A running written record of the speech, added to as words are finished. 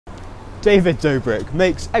David Dobrik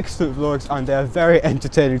makes excellent vlogs and they are very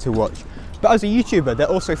entertaining to watch. But as a YouTuber, they're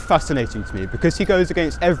also fascinating to me because he goes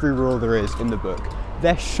against every rule there is in the book.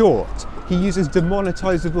 They're short, he uses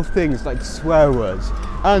demonetizable things like swear words,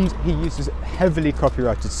 and he uses heavily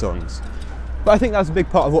copyrighted songs. But I think that's a big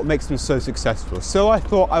part of what makes them so successful. So I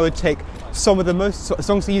thought I would take some of the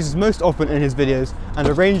songs he uses most often in his videos and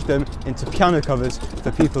arrange them into piano covers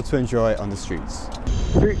for people to enjoy on the streets.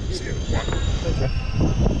 3, 2, 1. Okay.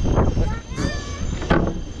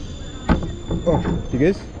 Oh, you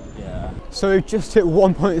good? Yeah. So we've just hit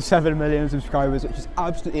 1.7 million subscribers, which is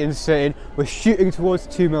absolutely insane. We're shooting towards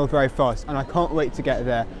 2 mil very fast, and I can't wait to get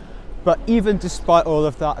there. But even despite all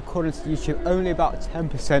of that, according to YouTube, only about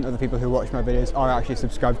 10% of the people who watch my videos are actually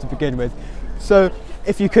subscribed to begin with. So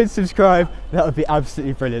if you could subscribe, that would be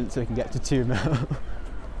absolutely brilliant so we can get to 2 mil.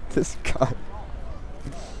 This guy.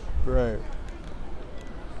 Bro.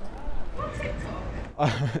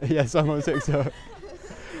 Yes, I'm on TikTok.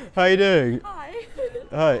 How are you doing? Hi.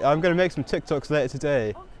 Hi, I'm going to make some TikToks later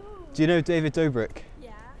today. Oh, cool. Do you know David Dobrik?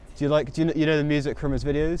 Yeah. Do you know the music from his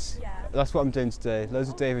videos? Yeah. That's what I'm doing today. Loads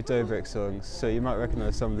of David Dobrik songs, so you might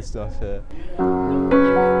recognise some of the stuff here.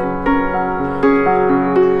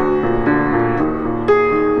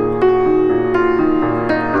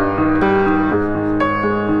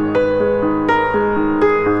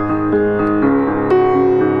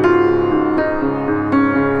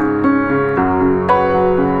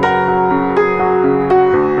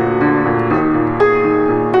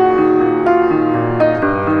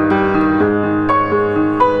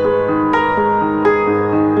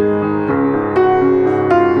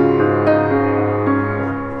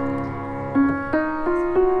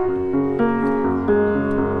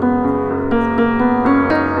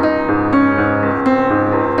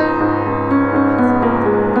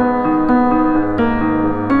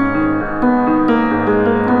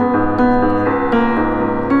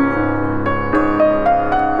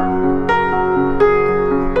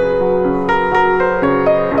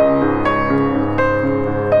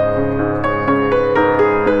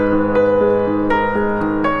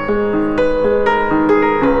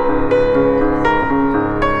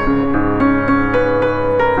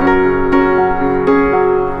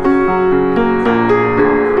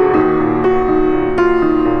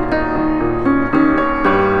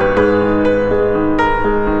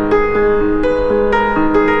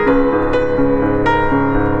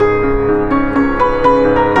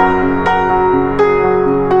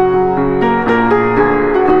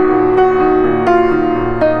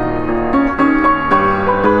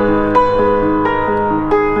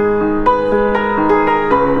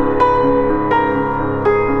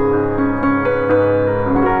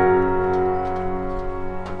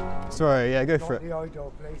 Sorry, yeah, go for it. The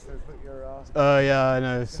idol place, so put your Oh yeah, I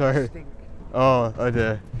know, sorry. stink. Oh, I do.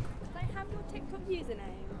 Can I have your TikTok username?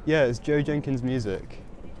 Yeah, it's Jenkins music. Can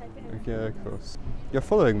you type it in? Okay, of course. You're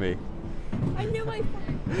following me. I knew I was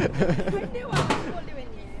following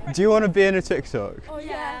you. Do you want to be in a TikTok? Oh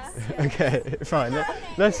yes. Okay, fine.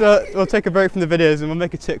 We'll take a break from the videos and we'll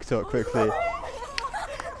make a TikTok quickly.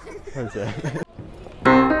 Okay.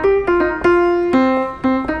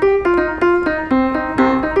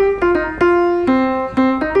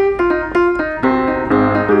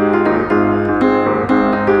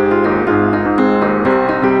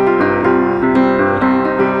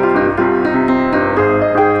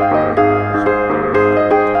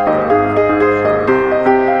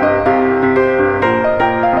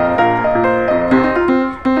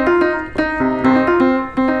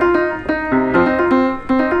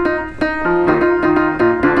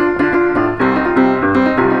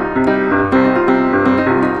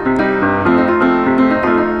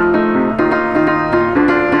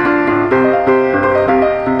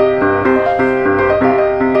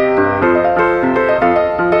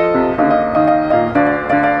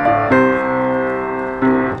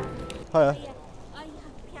 Hiya. Yeah, I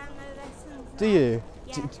have piano lessons. Do you?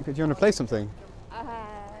 Yeah. Do you want to play something?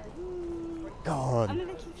 Go on. I'm a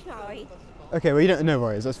little shy. Okay, well, you don't. No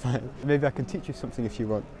worries, that's fine. Maybe I can teach you something if you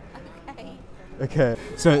want. Okay. Okay.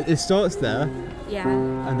 So it starts there, Yeah.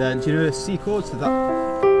 and then do you know the C chord? So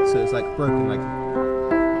it's like broken, like.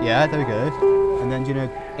 Yeah, there we go. And then do you know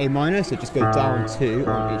A minor? So just go down 2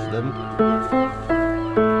 on each of them.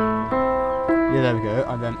 Yeah, there we go.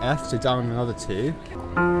 And then F, so down another 2.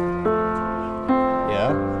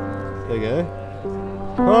 Yeah, there you go.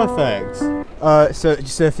 Perfect. So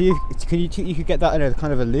if you could get that in a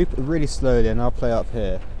kind of a loop really slowly, and I'll play up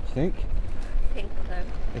here. Do you think? I think so.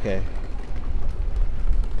 Okay.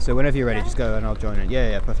 So whenever you're ready, just go and I'll join in.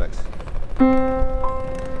 Yeah, perfect.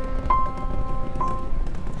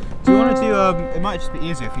 Do you want to do, it might just be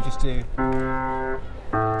easier if you just do...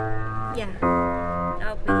 Yeah.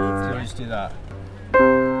 That'll be Do you want easier. to just do that?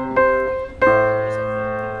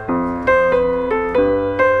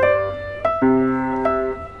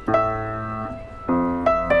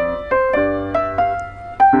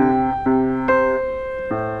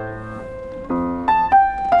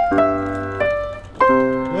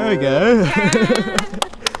 There we go.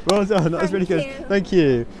 Well done, that was really good. Thank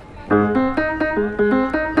you.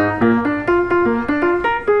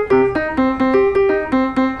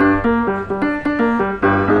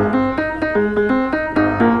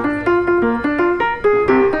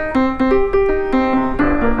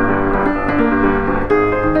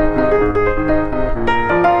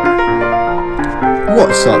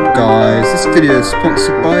 What's up, guys? This video is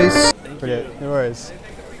sponsored by... Brilliant, no worries.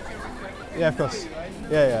 Yeah, of course.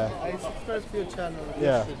 Yeah. I subscribed to your channel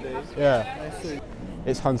yesterday. yesterday. Yeah. I see.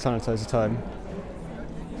 It's hand sanitizer time.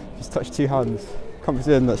 Just touch 2 hands. Can't be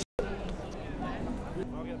doing that shit.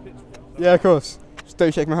 Yeah, of course. Just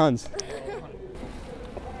don't shake my hands.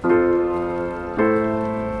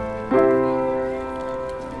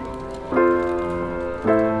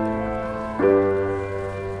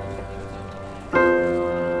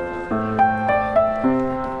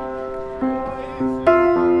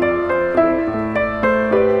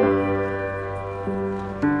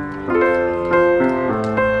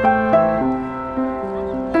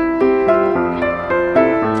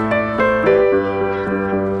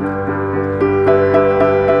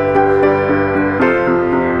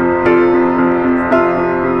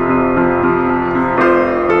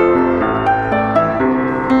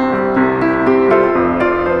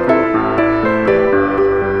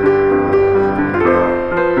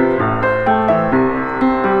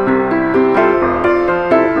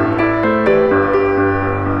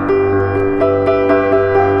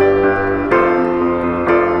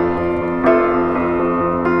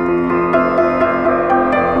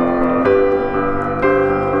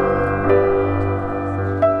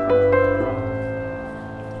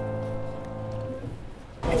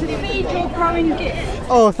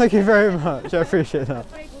 Oh, thank you very much. I appreciate that.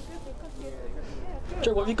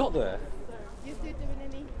 Joe, what have you got there?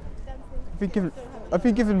 I've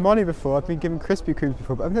been given money before. I've been given Krispy Kremes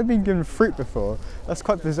before, but I've never been given fruit before. That's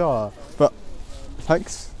quite bizarre. But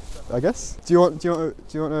thanks, I guess. Do you want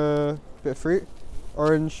a bit of fruit?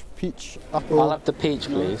 Orange, peach, apple. I'll have the peach,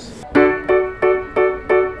 please.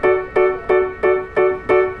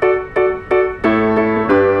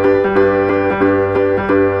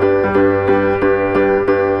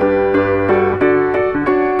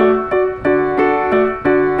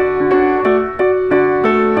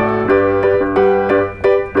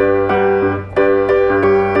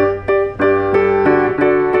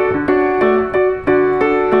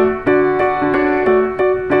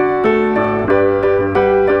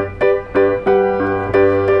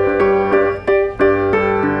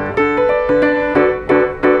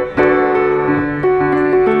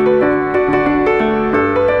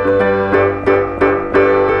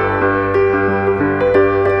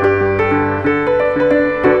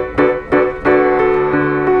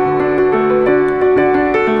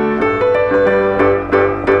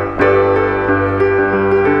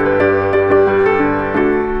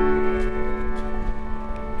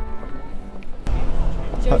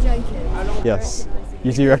 Jenkins. Yes,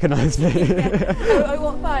 you do recognise me. I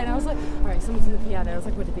walked by and I was like, alright, someone's on the piano. I was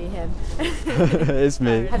like, would it be him? It's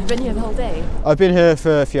me. Have you been here the whole day? I've been here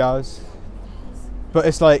for a few hours, but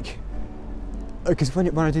it's like, because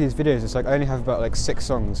when I do these videos, it's like I only have about like 6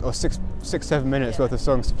 songs or 7 minutes worth of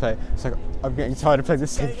songs to play. It's like I'm getting tired of playing the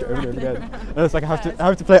same shit over and again, and it's like I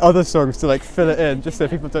have to play other songs to like fill it in, just so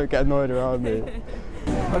people don't get annoyed around me.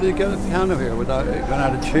 How do you get the piano here without it going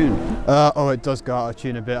out of tune? Oh, it does go out of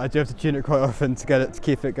tune a bit. I do have to tune it quite often to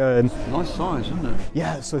keep it going. Nice size, isn't it?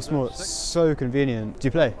 Yeah, it's so small. It's so convenient. Do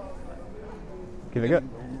you play? Give it a go.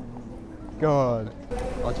 Go on.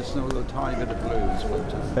 I just know a little tiny bit of blues.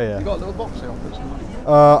 But, Oh, yeah. You got a little box here for some money.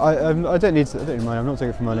 I don't need money. I'm not doing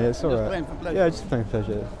it for money. It's all Just right. playing for pleasure. Yeah, just playing for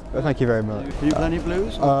pleasure. But thank you very much. Can you play any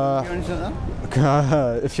blues? Or anything like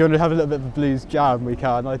that? If you want to have a little bit of a blues jam, we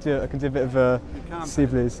can. I can do a bit of a can. sea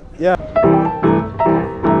blues. Yeah.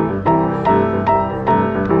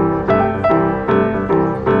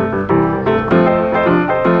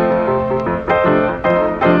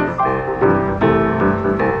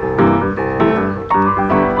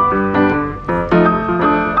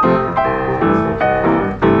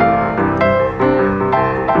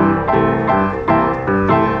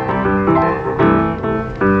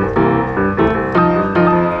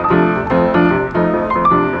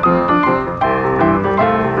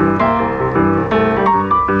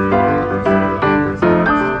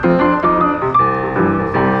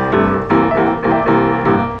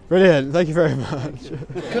 Brilliant, thank you very much.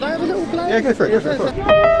 Could I have a little play? Yeah, go for it, go for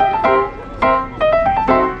it.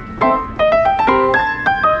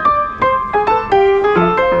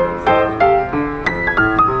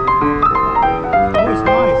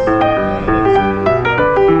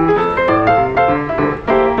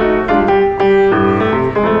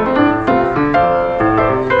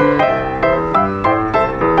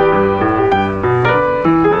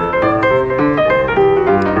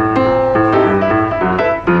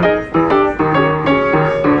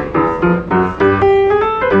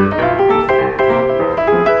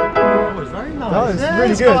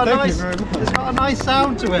 Really good, thank you very much. It's got a nice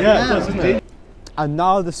sound to it. Yeah, it does, doesn't it? And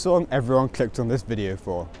now the song everyone clicked on this video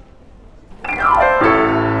for.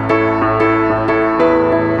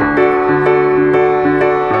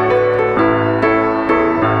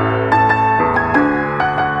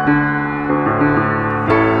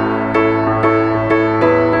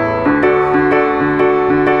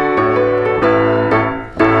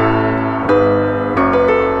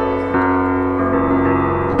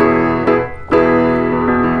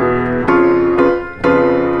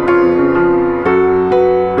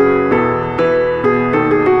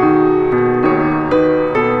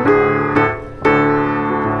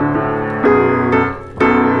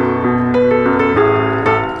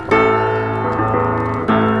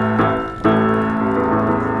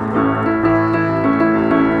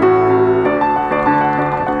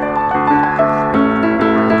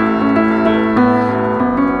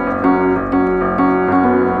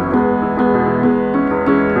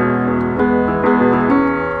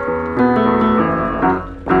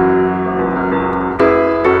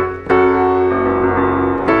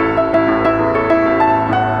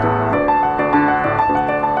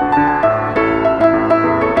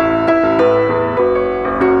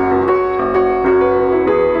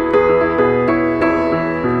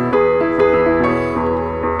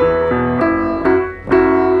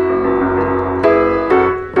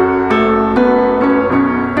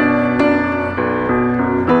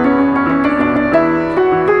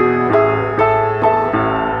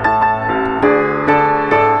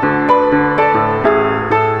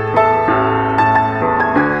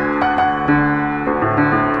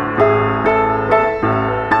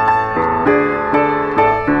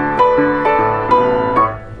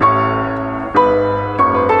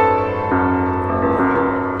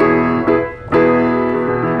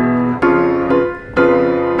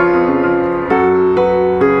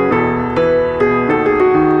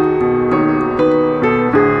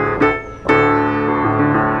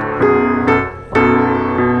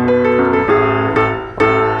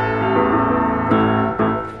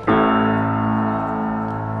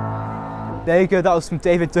 There you go, that was from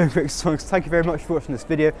David Dobrik's songs. Thank you very much for watching this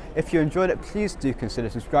video. If you enjoyed it, please do consider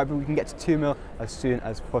subscribing. We can get to 2 mil as soon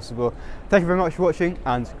as possible. Thank you very much for watching,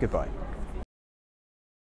 and goodbye.